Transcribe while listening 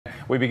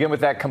We begin with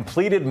that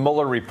completed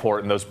Mueller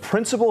report and those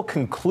principal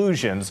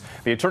conclusions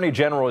the Attorney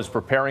General is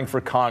preparing for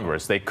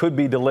Congress. They could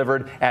be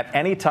delivered at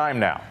any time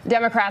now.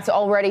 Democrats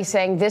already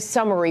saying this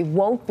summary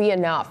won't be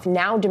enough,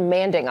 now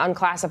demanding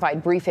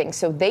unclassified briefings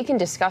so they can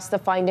discuss the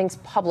findings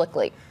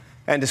publicly.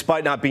 And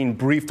despite not being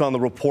briefed on the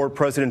report,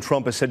 President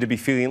Trump is said to be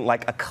feeling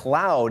like a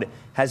cloud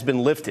has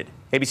been lifted.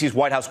 ABC's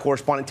White House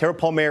correspondent Tara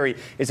Palmieri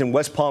is in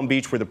West Palm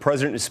Beach, where the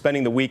president is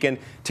spending the weekend.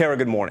 Tara,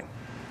 good morning.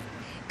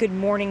 Good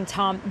morning,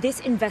 Tom. This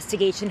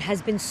investigation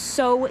has been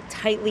so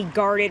tightly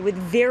guarded with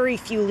very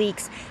few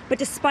leaks. But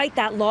despite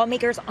that,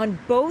 lawmakers on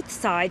both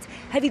sides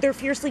have either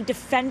fiercely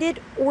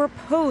defended or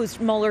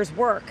opposed Mueller's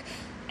work.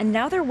 And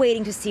now they're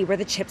waiting to see where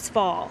the chips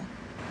fall.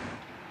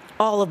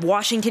 All of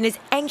Washington is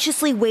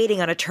anxiously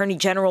waiting on Attorney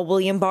General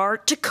William Barr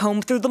to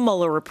comb through the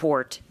Mueller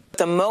report.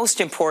 The most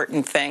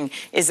important thing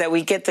is that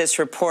we get this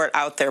report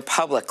out there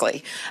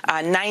publicly.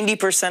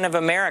 90% of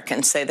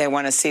Americans say they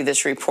want to see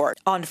this report.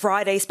 On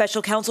Friday,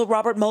 Special Counsel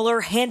Robert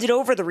Mueller handed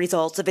over the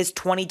results of his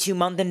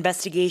 22-month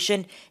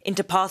investigation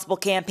into possible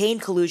campaign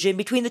collusion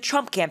between the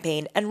Trump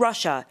campaign and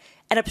Russia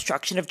and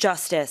obstruction of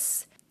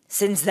justice.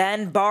 Since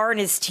then, Barr and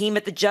his team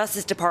at the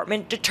Justice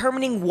Department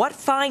determining what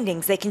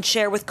findings they can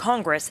share with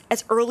Congress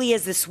as early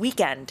as this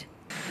weekend.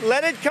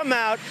 Let it come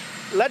out.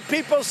 Let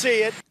people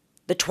see it.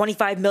 The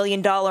 $25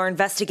 million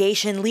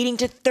investigation leading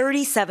to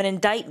 37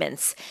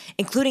 indictments,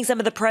 including some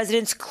of the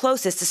president's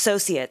closest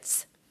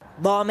associates.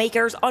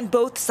 Lawmakers on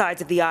both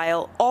sides of the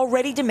aisle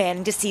already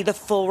demanding to see the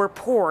full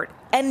report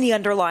and the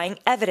underlying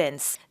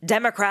evidence.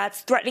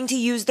 Democrats threatening to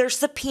use their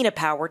subpoena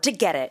power to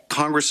get it.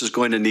 Congress is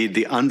going to need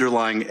the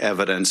underlying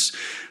evidence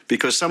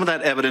because some of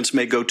that evidence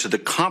may go to the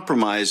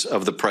compromise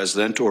of the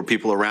president or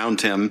people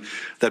around him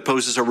that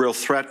poses a real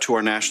threat to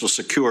our national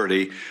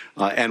security,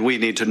 and we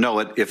need to know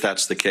it if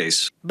that's the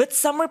case. But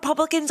some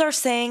Republicans are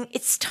saying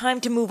it's time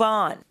to move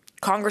on.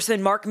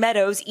 Congressman Mark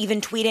Meadows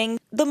even tweeting,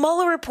 "The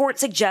Mueller report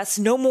suggests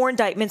no more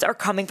indictments are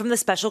coming from the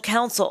special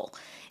counsel.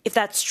 If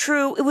that's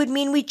true, it would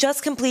mean we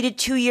just completed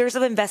 2 years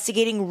of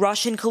investigating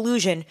Russian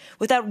collusion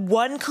without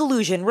one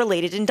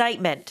collusion-related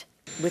indictment."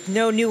 With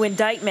no new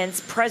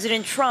indictments,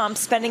 President Trump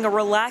spending a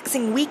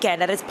relaxing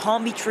weekend at his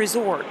Palm Beach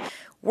resort,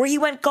 where he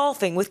went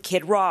golfing with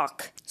Kid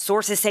Rock.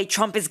 Sources say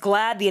Trump is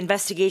glad the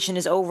investigation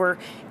is over,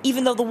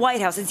 even though the White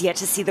House is yet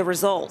to see the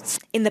results.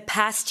 In the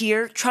past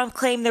year, Trump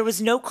claimed there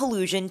was no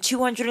collusion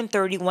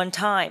 231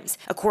 times,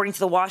 according to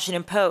the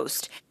Washington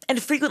Post,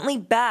 and frequently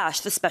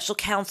bashed the special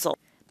counsel.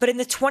 But in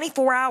the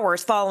 24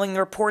 hours following the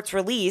report's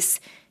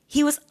release,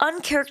 he was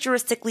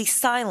uncharacteristically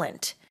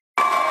silent.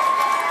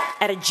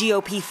 At a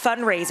GOP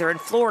fundraiser in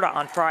Florida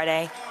on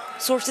Friday,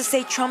 sources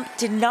say Trump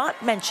did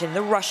not mention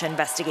the Russia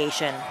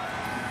investigation.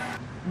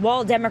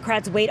 While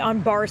Democrats wait on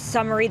Barr's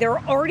summary, they're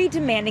already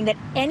demanding that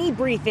any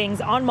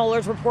briefings on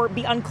Mueller's report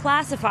be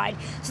unclassified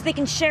so they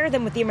can share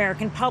them with the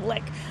American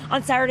public.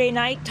 On Saturday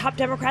night, top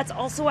Democrats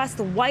also asked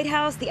the White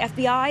House, the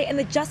FBI, and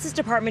the Justice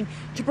Department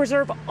to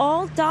preserve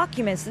all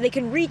documents so they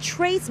can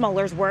retrace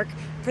Mueller's work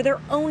for their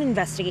own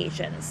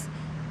investigations.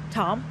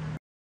 Tom?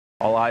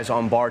 All eyes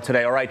on Barr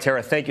today. All right,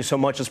 Tara, thank you so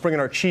much. Let's bring in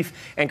our chief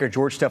anchor,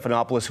 George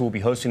Stephanopoulos, who will be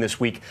hosting this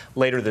week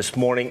later this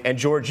morning. And,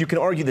 George, you can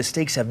argue the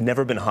stakes have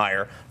never been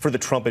higher for the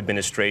Trump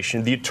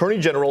administration. The Attorney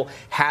General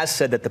has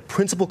said that the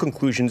principal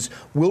conclusions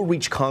will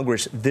reach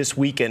Congress this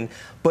weekend.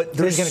 But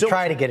he's going to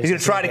try to get it. He's going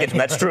to try to get it.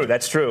 That's true.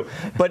 That's true.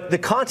 But the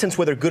contents,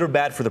 whether good or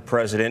bad for the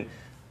president,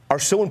 are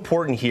so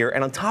important here.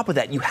 And on top of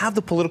that, you have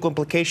the political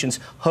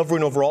implications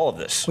hovering over all of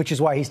this. Which is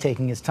why he's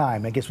taking his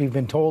time. I guess we've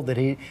been told that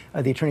the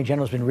Attorney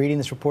General has been reading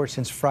this report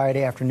since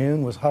Friday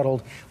afternoon, was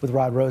huddled with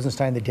Rod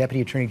Rosenstein, the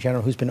Deputy Attorney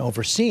General, who's been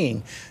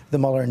overseeing the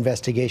Mueller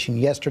investigation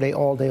yesterday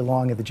all day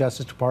long at the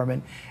Justice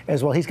Department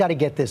as well. He's got to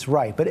get this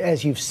right. But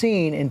as you've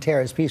seen in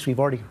Tara's piece, we've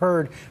already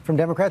heard from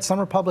Democrats, some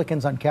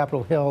Republicans on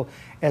Capitol Hill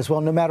as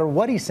well. No matter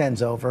what he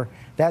sends over,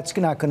 that's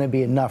not going to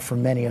be enough for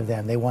many of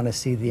them. They want to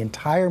see the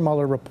entire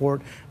Mueller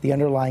report, the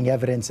underlying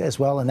evidence as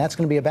well, and that's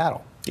going to be a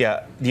battle.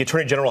 Yeah, the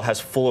Attorney General has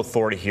full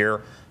authority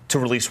here to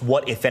release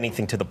what, if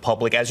anything, to the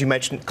public. As you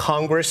mentioned,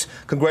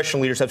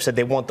 congressional leaders have said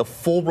they want the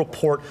full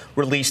report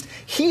released.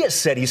 He has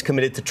said he's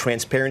committed to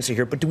transparency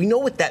here, but do we know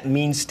what that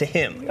means to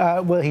him?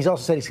 Well, he's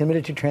also said he's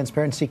committed to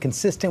transparency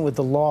consistent with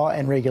the law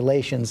and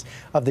regulations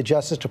of the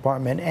Justice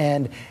Department.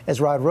 And as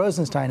Rod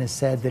Rosenstein has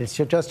said, that it's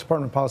Justice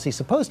Department policy,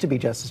 supposed to be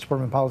Justice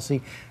Department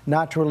policy,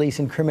 not to release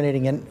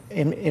incriminating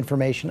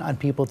information on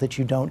people that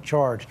you don't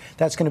charge.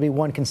 That's going to be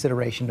one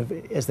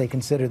consideration as they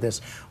consider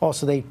this.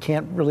 Also, they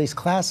can't release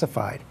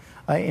classified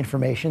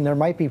information. There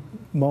might be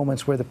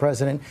moments where the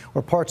president,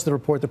 or parts of the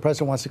report, the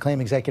president wants to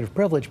claim executive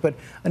privilege. But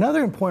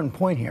another important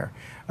point here,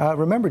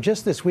 remember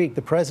just this week,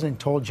 the president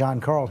told John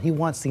Carl he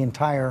wants the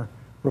entire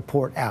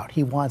report out.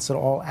 He wants it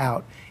all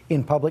out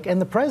in public.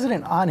 And the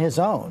president on his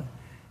own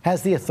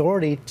has the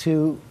authority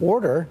to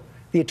order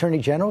the Attorney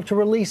General to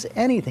release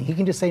anything. He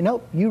can just say,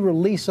 nope, you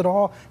release it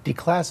all,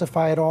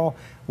 declassify it all.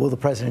 Will the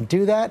president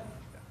do that?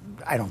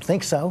 I don't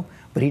think so.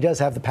 but he does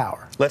have the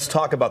power. Let's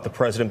talk about the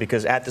president,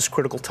 because at this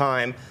critical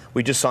time,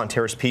 we just saw in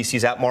Tara's piece,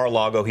 he's at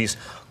Mar-a-Lago, he's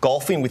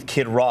golfing with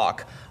Kid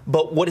Rock.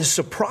 But what has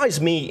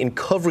surprised me in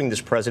covering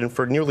this president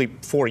for nearly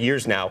 4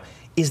 years now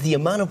is the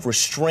amount of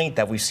restraint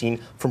that we've seen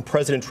from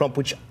President Trump,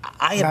 which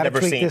I have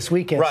never seen. This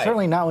weekend, right.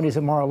 Certainly not when he's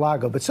at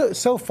Mar-a-Lago. But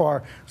so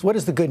far, what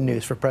is the good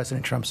news for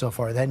President Trump so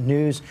far? That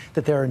news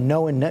that there are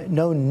no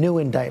new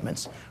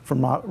indictments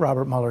from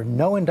Robert Mueller,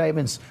 no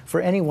indictments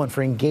for anyone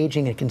for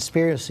engaging in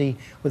conspiracy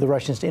with the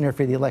Russians to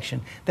interfere in the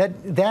election.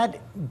 That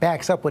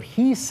backs up what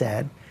he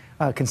said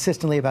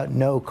consistently about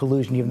no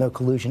collusion, even though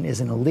collusion is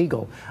an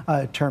illegal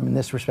term in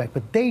this respect.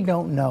 But they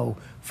don't know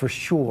for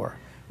sure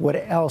what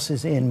else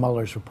is in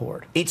Mueller's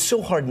report. It's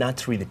so hard not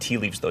to read the tea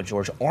leaves, though,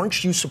 George.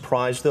 Aren't you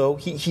surprised, though?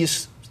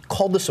 He's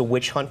called this a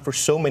witch hunt for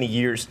so many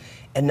years,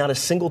 and not a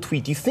single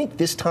tweet. Do you think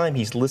this time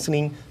he's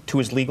listening to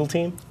his legal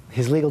team?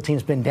 His legal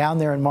team's been down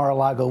there in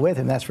Mar-a-Lago with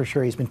him, that's for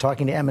sure. He's been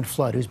talking to Emmett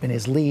Flood, who's been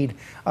his lead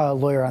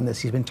lawyer on this.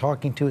 He's been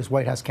talking to his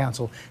White House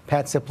counsel,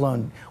 Pat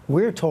Cipollone.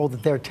 We're told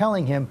that they're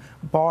telling him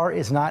Barr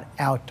is not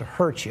out to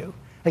hurt you.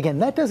 Again,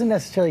 that doesn't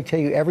necessarily tell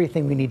you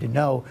everything we need to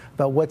know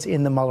about what's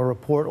in the Mueller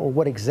report or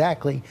what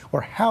exactly or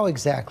how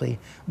exactly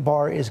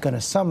Barr is going to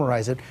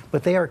summarize it,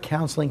 but they are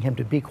counseling him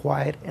to be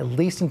quiet, at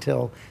least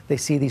until they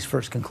see these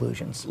first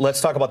conclusions.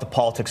 Let's talk about the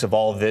politics of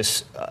all of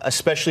this,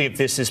 especially if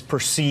this is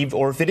perceived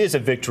or if it is a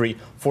victory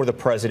for the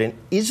president.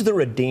 Is there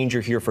a danger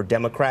here for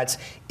Democrats?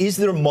 Is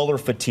there Mueller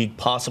fatigue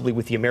possibly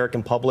with the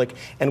American public?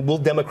 And will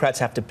Democrats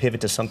have to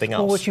pivot to something else?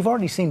 Well, what you've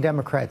already seen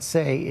Democrats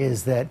say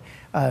is that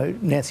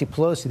Nancy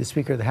Pelosi, the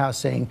Speaker of the House,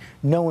 saying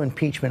no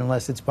impeachment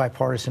unless it's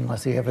bipartisan,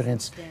 unless the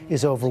evidence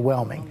is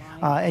overwhelming.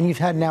 And you've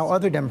had now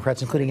other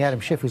Democrats, including Adam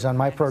Schiff, who's on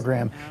my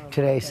program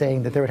today,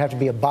 saying that there would have to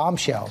be a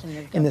bombshell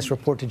in this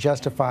report to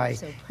justify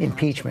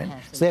impeachment.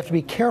 So they have to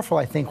be careful,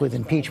 I think, with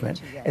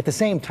impeachment. At the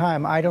same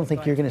time, I don't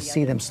think you're going to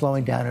see them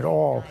slowing down at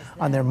all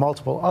on their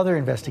multiple other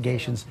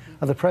investigations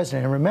of the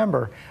president. And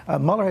remember,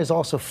 Mueller has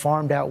also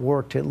farmed out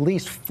work to at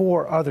least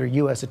 4 other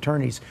U.S.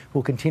 attorneys who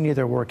will continue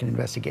their work in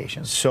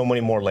investigations. So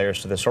many more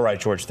layers to this. All right,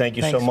 George, thank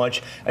you Thanks so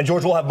much. And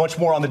George, we'll have much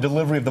more on the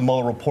delivery of the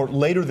Mueller report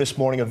later this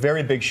morning, a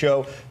very big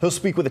show. He'll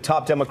speak with the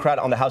top Democrat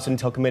on the House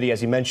Intel Committee,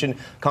 as he mentioned,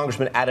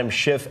 Congressman Adam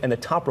Schiff, and the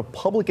top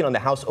Republican on the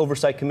House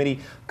Oversight Committee,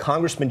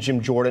 Congressman Jim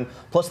Jordan,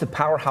 plus the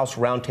Powerhouse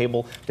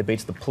Roundtable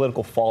debates the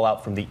political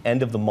fallout from the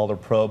end of the Mueller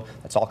probe.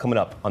 That's all coming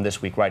up on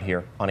This Week right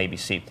here on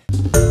ABC.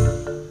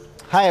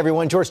 Hi,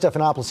 everyone. George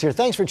Stephanopoulos here.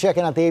 Thanks for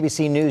checking out the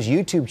ABC News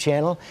YouTube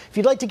channel. If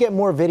you'd like to get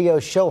more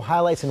videos, show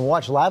highlights, and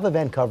watch live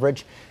event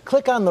coverage,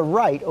 click on the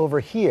right over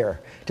here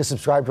to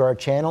subscribe to our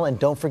channel. And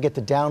don't forget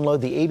to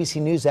download the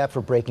ABC News app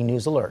for breaking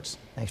news alerts.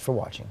 Thanks for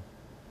watching.